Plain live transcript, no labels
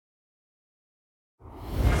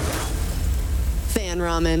Fan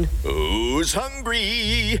Ramen. Who's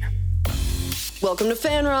hungry? Welcome to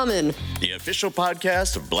Fan Ramen. The official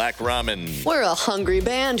podcast of Black Ramen. We're a hungry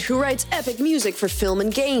band who writes epic music for film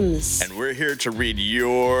and games. And we're here to read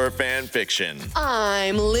your fan fiction.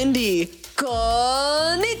 I'm Lindy.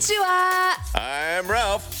 Konnichiwa. I'm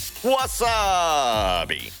Ralph.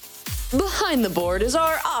 Wasabi. Behind the board is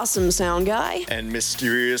our awesome sound guy. And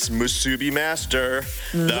mysterious Musubi master,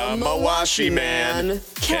 the Mawashi Man,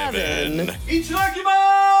 Kevin.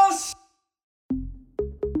 Itadakimasu!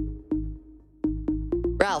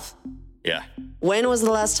 Ralph, Yeah. when was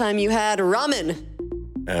the last time you had ramen?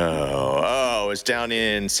 Oh, it was down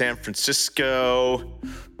in San Francisco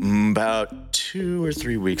about 2 or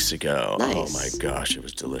 3 weeks ago. Nice. Oh my gosh, it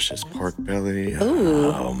was delicious. Pork belly.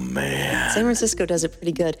 Ooh. Oh man. San Francisco does it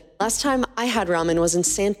pretty good. Last time I had ramen was in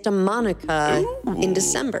Santa Monica in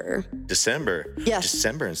December. December. Yes.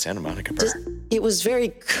 December in Santa Monica. Burr. It was very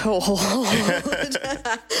cold.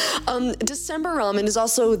 December ramen is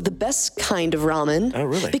also the best kind of ramen. Oh,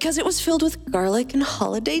 really? Because it was filled with garlic and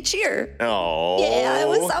holiday cheer. Oh. Yeah, it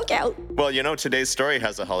was so cute. Well, you know, today's story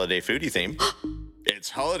has a holiday foodie theme.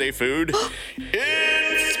 It's holiday food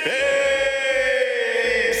in space!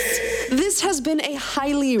 This has been a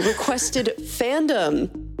highly requested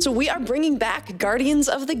fandom. So we are bringing back Guardians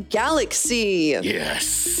of the Galaxy.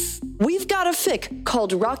 Yes. We've got a fic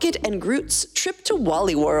called Rocket and Groot's Trip to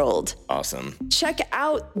Wally World. Awesome. Check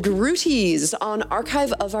out Grooties on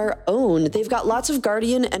Archive of Our Own. They've got lots of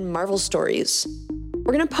Guardian and Marvel stories.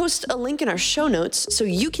 We're going to post a link in our show notes so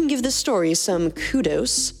you can give this story some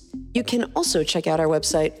kudos. You can also check out our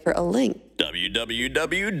website for a link.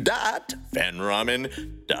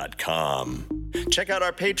 www.fanramen.com. Check out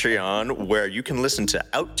our Patreon where you can listen to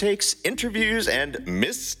outtakes, interviews, and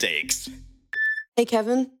mistakes. Hey,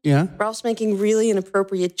 Kevin. Yeah? Ralph's making really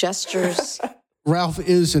inappropriate gestures. Ralph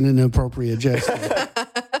is an inappropriate gesture.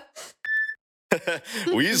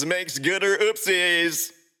 Wheeze makes gooder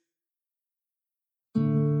oopsies.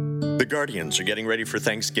 The Guardians are getting ready for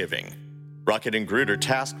Thanksgiving. Rocket and Groot are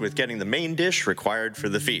tasked with getting the main dish required for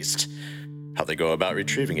the feast. How they go about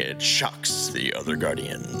retrieving it shocks the other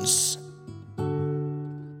Guardians.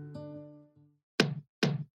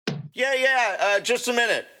 Yeah, just a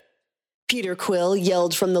minute. Peter Quill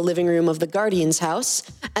yelled from the living room of the Guardian's house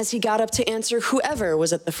as he got up to answer whoever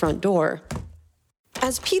was at the front door.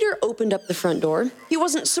 As Peter opened up the front door, he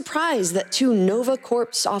wasn't surprised that 2 Nova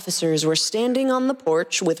Corps officers were standing on the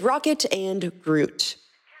porch with Rocket and Groot.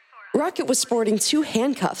 Rocket was sporting 2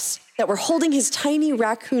 handcuffs that were holding his tiny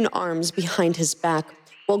raccoon arms behind his back,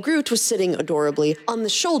 while Groot was sitting adorably on the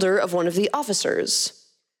shoulder of one of the officers.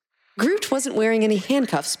 Groot wasn't wearing any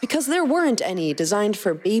handcuffs because there weren't any designed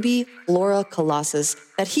for baby Flora Colossus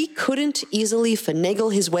that he couldn't easily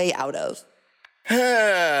finagle his way out of.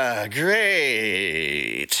 Ah,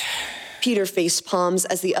 great. Peter face palms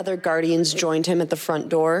as the other Guardians joined him at the front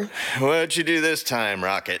door. What'd you do this time,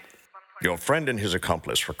 Rocket? Your friend and his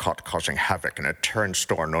accomplice were caught causing havoc in a Terran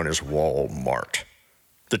store known as Walmart.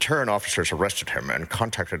 The Terran officers arrested him and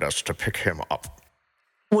contacted us to pick him up.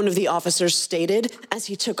 One of the officers stated as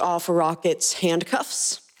he took off Rocket's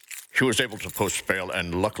handcuffs. He was able to post bail,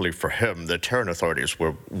 and luckily for him, the Terran authorities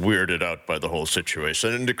were weirded out by the whole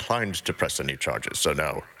situation and declined to press any charges, so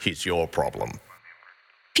now he's your problem.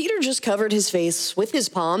 Peter just covered his face with his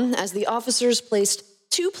palm as the officers placed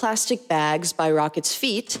 2 plastic bags by Rocket's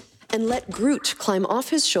feet and let Groot climb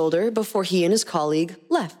off his shoulder before he and his colleague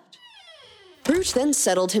left. Groot then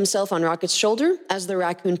settled himself on Rocket's shoulder as the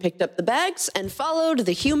raccoon picked up the bags and followed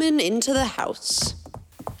the human into the house.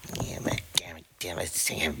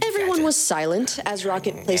 Everyone was silent as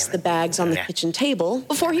Rocket placed the bags on the kitchen table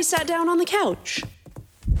before he sat down on the couch.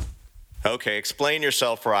 Okay, explain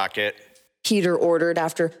yourself, Rocket. Peter ordered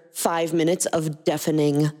after 5 minutes of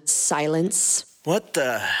deafening silence. What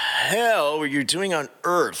the hell were you doing on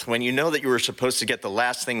Earth when you know that you were supposed to get the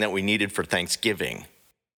last thing that we needed for Thanksgiving?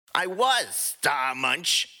 I was, Star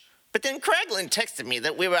Munch. But then Kraglin texted me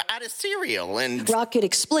that we were out of cereal and... Rocket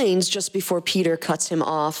explains just before Peter cuts him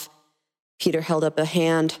off. Peter held up a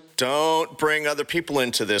hand. Don't bring other people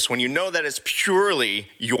into this when you know that it's purely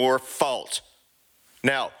your fault.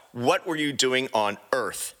 Now, what were you doing on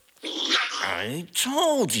Earth? I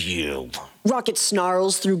told you. Rocket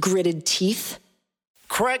snarls through gritted teeth.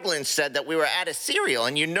 Kraglin said that we were out of cereal,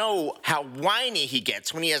 and you know how whiny he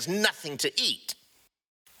gets when he has nothing to eat.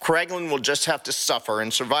 Kraglin will just have to suffer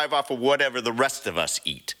and survive off of whatever the rest of us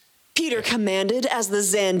eat. Peter commanded as the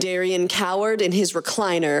Xandarian cowered in his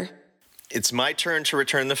recliner. It's my turn to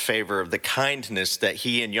return the favor of the kindness that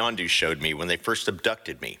he and Yondu showed me when they first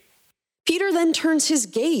abducted me. Peter then turns his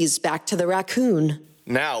gaze back to the raccoon.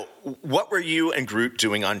 Now, what were you and Groot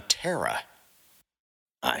doing on Terra?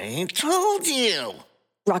 I told you.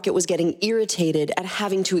 Rocket was getting irritated at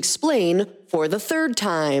having to explain for the third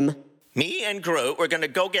time. Me and Groot were gonna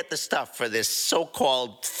go get the stuff for this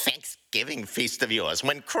so-called Thanksgiving feast of yours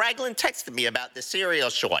when Kraglin texted me about the cereal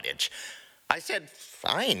shortage. I said,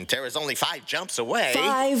 fine, Terra's only 5 jumps away.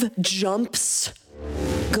 5 jumps.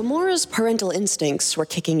 Gamora's parental instincts were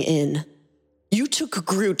kicking in. You took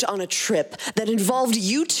Groot on a trip that involved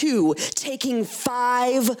you two taking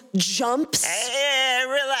 5 jumps?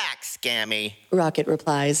 Relax, Scammy. Rocket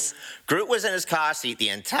replies. Groot was in his car seat the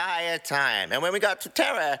entire time, and when we got to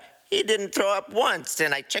Terra, he didn't throw up once,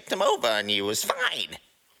 and I checked him over, and he was fine.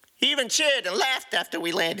 He even cheered and laughed after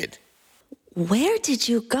we landed. Where did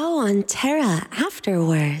you go on Terra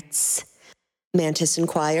afterwards? Mantis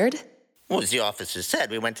inquired. Well, as the officer said,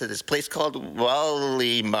 we went to this place called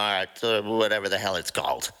Wally Mart, or whatever the hell it's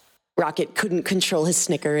called. Rocket couldn't control his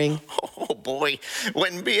snickering. Oh, boy.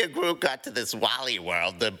 When me and Groot got to this Wally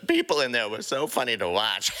world, the people in there were so funny to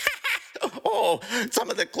watch. Oh, some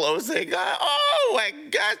of the clothing. Oh, my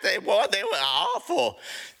God, they were awful.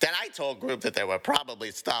 Then I told Groot that they were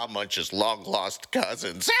probably Star Munch's long-lost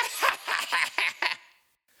cousins.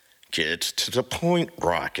 Get to the point,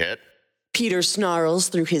 Rocket. Peter snarls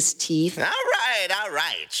through his teeth. All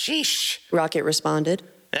right. Sheesh. Rocket responded.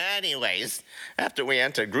 Anyways, after we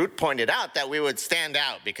entered, Groot pointed out that we would stand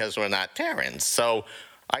out because we're not Terrans. So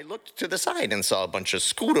I looked to the side and saw a bunch of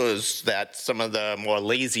scooters that some of the more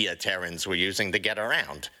lazier Terrans were using to get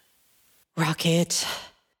around. Rocket,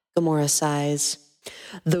 Gamora sighs.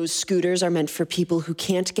 Those scooters are meant for people who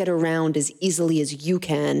can't get around as easily as you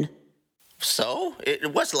can. So?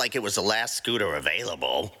 It wasn't like it was the last scooter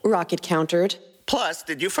available. Rocket countered. Plus,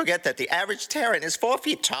 did you forget that the average Terran is 4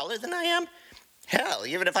 feet taller than I am? Hell,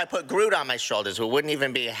 even if I put Groot on my shoulders, it wouldn't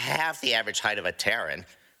even be half the average height of a Terran.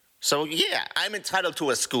 So yeah, I'm entitled to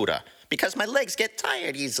a scooter, because my legs get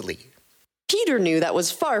tired easily. Peter knew that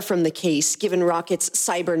was far from the case, given Rocket's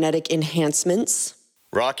cybernetic enhancements.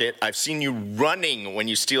 Rocket, I've seen you running when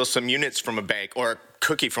you steal some units from a bank or a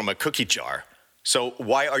cookie from a cookie jar. So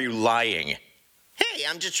why are you lying? Hey,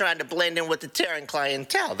 I'm just trying to blend in with the Terran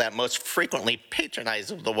clientele that most frequently patronize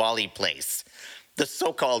the Wally place. The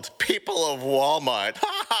so-called people of Walmart.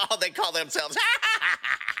 They call themselves.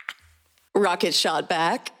 Rocket shot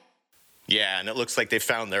back. Yeah, and it looks like they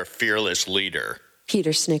found their fearless leader.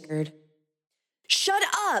 Peter snickered. Shut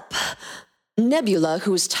up! Nebula,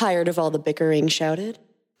 who was tired of all the bickering, shouted.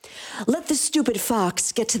 Let the stupid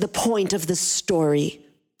fox get to the point of the story.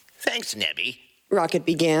 Thanks, Nebby. Rocket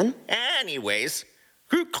began. Anyways,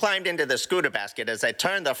 Groot climbed into the scooter basket as I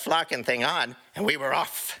turned the flocking thing on, and we were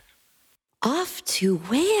off. Off to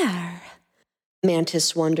where?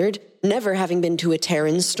 Mantis wondered, never having been to a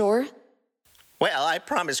Terran store. Well, I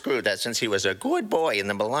promised Groot that since he was a good boy in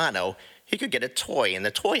the Milano, he could get a toy in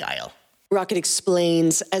the toy aisle. Rocket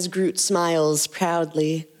explains as Groot smiles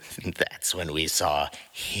proudly. That's when we saw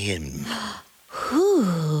him.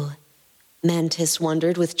 Who? Mantis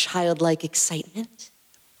wondered with childlike excitement.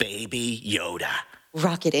 Baby Yoda.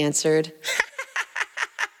 Rocket answered.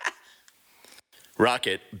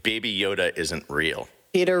 Rocket, Baby Yoda isn't real.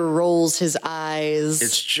 Peter rolls his eyes.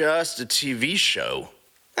 It's just a TV show.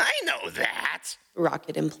 I know that.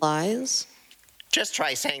 Rocket implies. Just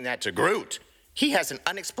try saying that to Groot. He has an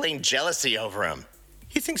unexplained jealousy over him.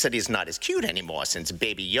 He thinks that he's not as cute anymore since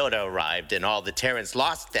Baby Yoda arrived and all the Terrans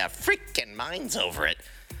lost their freaking minds over it.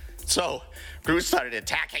 So, Groot started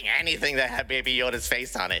attacking anything that had Baby Yoda's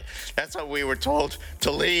face on it. That's why we were told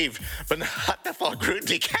to leave. But not before Groot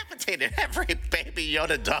decapitated every Baby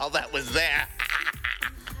Yoda doll that was there.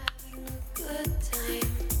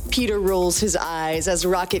 Peter rolls his eyes as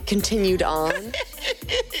Rocket continued on.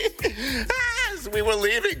 As we were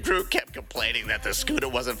leaving, Groot kept complaining that the scooter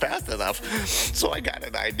wasn't fast enough. So I got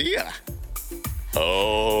an idea.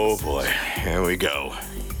 Oh boy, here we go.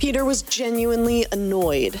 Peter was genuinely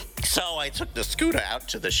annoyed. So I took the scooter out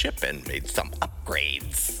to the ship and made some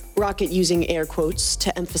upgrades. Rocket using air quotes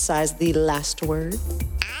to emphasize the last word.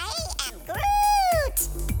 I am Groot!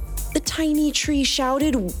 The tiny tree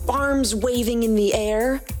shouted, arms waving in the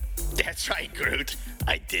air. That's right, Groot.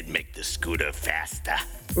 I did make the scooter faster.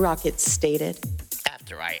 Rocket stated.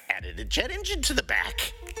 After I added a jet engine to the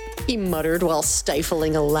back. He muttered while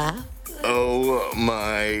stifling a laugh. Oh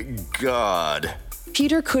my God.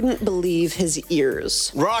 Peter couldn't believe his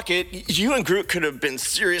ears. Rocket, you and Groot could have been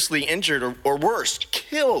seriously injured or worse,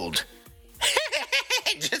 killed.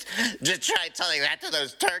 Just try telling that to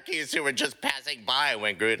those turkeys who were just passing by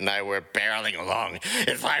when Groot and I were barreling along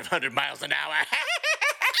at 500 miles an hour.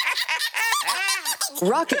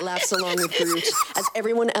 Rocket laughs along with Groot as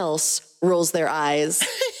everyone else rolls their eyes.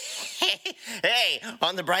 Hey,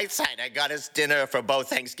 on the bright side, I got us dinner for both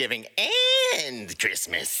Thanksgiving and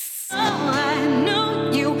Christmas. Oh, I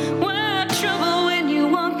knew you were trouble when you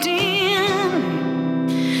walked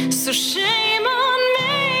in. So shame on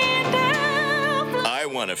me now. I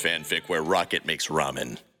want a fanfic where Rocket makes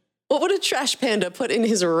ramen. What would a trash panda put in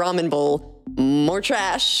his ramen bowl? More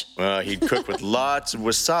trash. He'd cook with lots of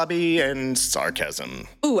wasabi and sarcasm.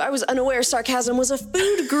 Ooh, I was unaware sarcasm was a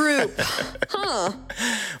food group. Huh.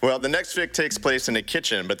 Well, the next fic takes place in a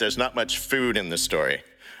kitchen, but there's not much food in the story.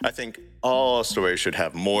 I think all stories should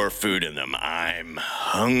have more food in them. I'm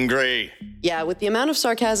hungry. Yeah, with the amount of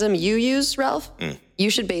sarcasm you use, Ralph, you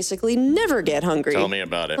should basically never get hungry. Tell me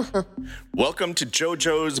about it. Welcome to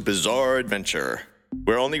JoJo's Bizarre Adventure.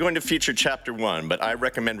 We're only going to feature chapter 1, but I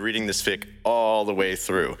recommend reading this fic all the way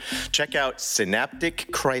through. Check out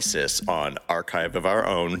Synaptic Crisis on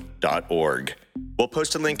archiveofourown.org. We'll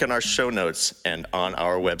post a link in our show notes and on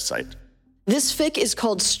our website. This fic is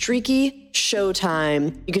called Streaky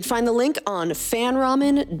Showtime. You can find the link on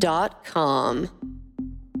fanramen.com.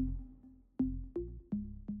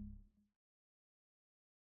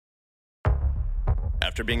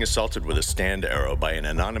 After being assaulted with a stand arrow by an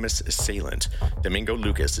anonymous assailant, Domingo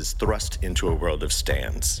Lucas is thrust into a world of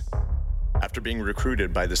stands. After being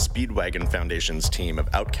recruited by the Speedwagon Foundation's team of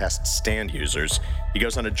outcast stand users, he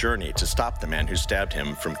goes on a journey to stop the man who stabbed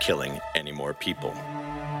him from killing any more people.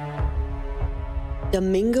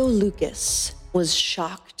 Domingo Lucas was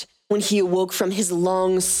shocked when he awoke from his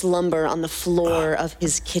long slumber on the floor of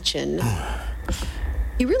his kitchen.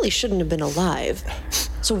 He really shouldn't have been alive.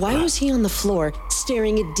 So why was he on the floor,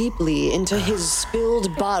 staring deeply into his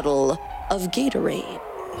spilled bottle of Gatorade?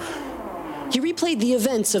 He replayed the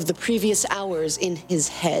events of the previous hours in his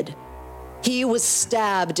head. He was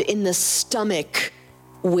stabbed in the stomach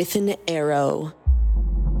with an arrow.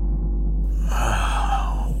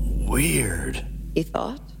 Weird. He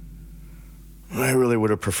thought. I really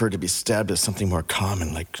would have preferred to be stabbed at something more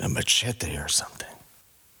common, like a machete or something.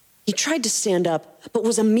 He tried to stand up, but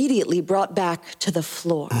was immediately brought back to the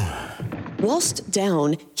floor. Whilst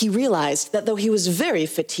down, he realized that though he was very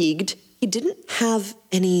fatigued, he didn't have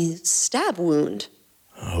any stab wound.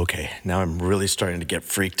 Okay, now I'm really starting to get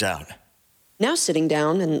freaked out. Now sitting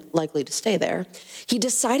down, and likely to stay there, he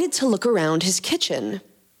decided to look around his kitchen.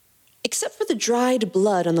 Except for the dried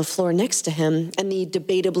blood on the floor next to him and the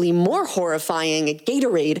debatably more horrifying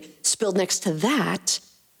Gatorade spilled next to that,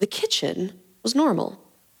 the kitchen was normal.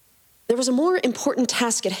 There was a more important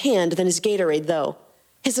task at hand than his Gatorade, though.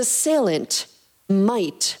 His assailant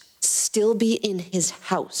might still be in his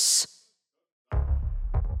house.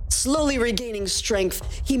 Slowly regaining strength,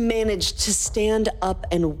 he managed to stand up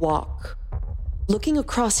and walk. Looking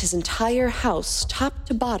across his entire house, top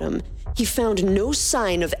to bottom, he found no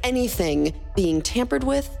sign of anything being tampered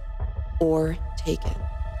with or taken.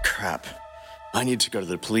 Crap. I need to go to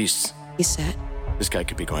the police. He said. This guy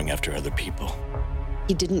could be going after other people.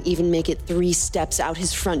 He didn't even make it 3 steps out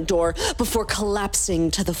his front door before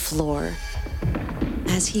collapsing to the floor.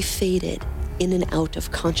 As he faded in and out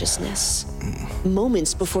of consciousness,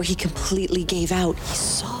 moments before he completely gave out, he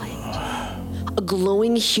saw it. A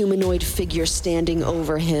glowing humanoid figure standing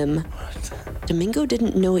over him. Domingo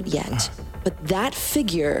didn't know it yet, but that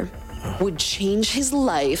figure would change his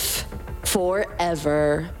life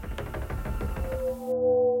forever.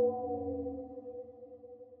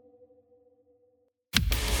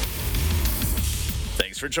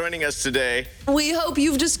 Thanks for joining us today. We hope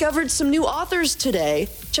you've discovered some new authors today.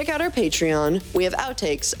 Check out our Patreon. We have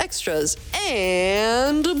outtakes, extras,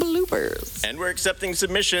 and bloopers. And we're accepting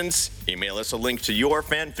submissions. Email us a link to your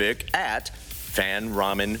fanfic at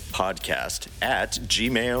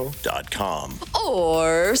fanramenpodcast@gmail.com.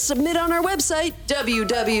 Or submit on our website,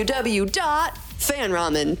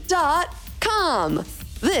 www.fanramen.com.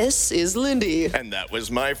 This is Lindy. And that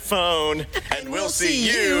was my phone. And we'll see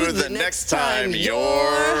you the next time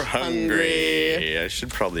you're hungry. I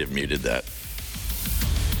should probably have muted that.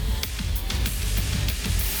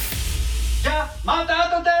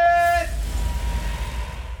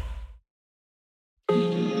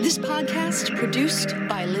 This podcast produced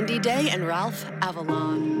by Lindy Day and Ralph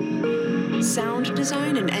Avalon. Sound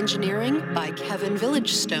design and engineering by Kevin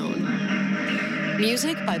Villagestone.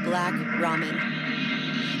 Music by Black Ramen.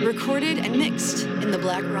 Recorded and mixed in the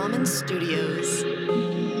Black Ramen Studios.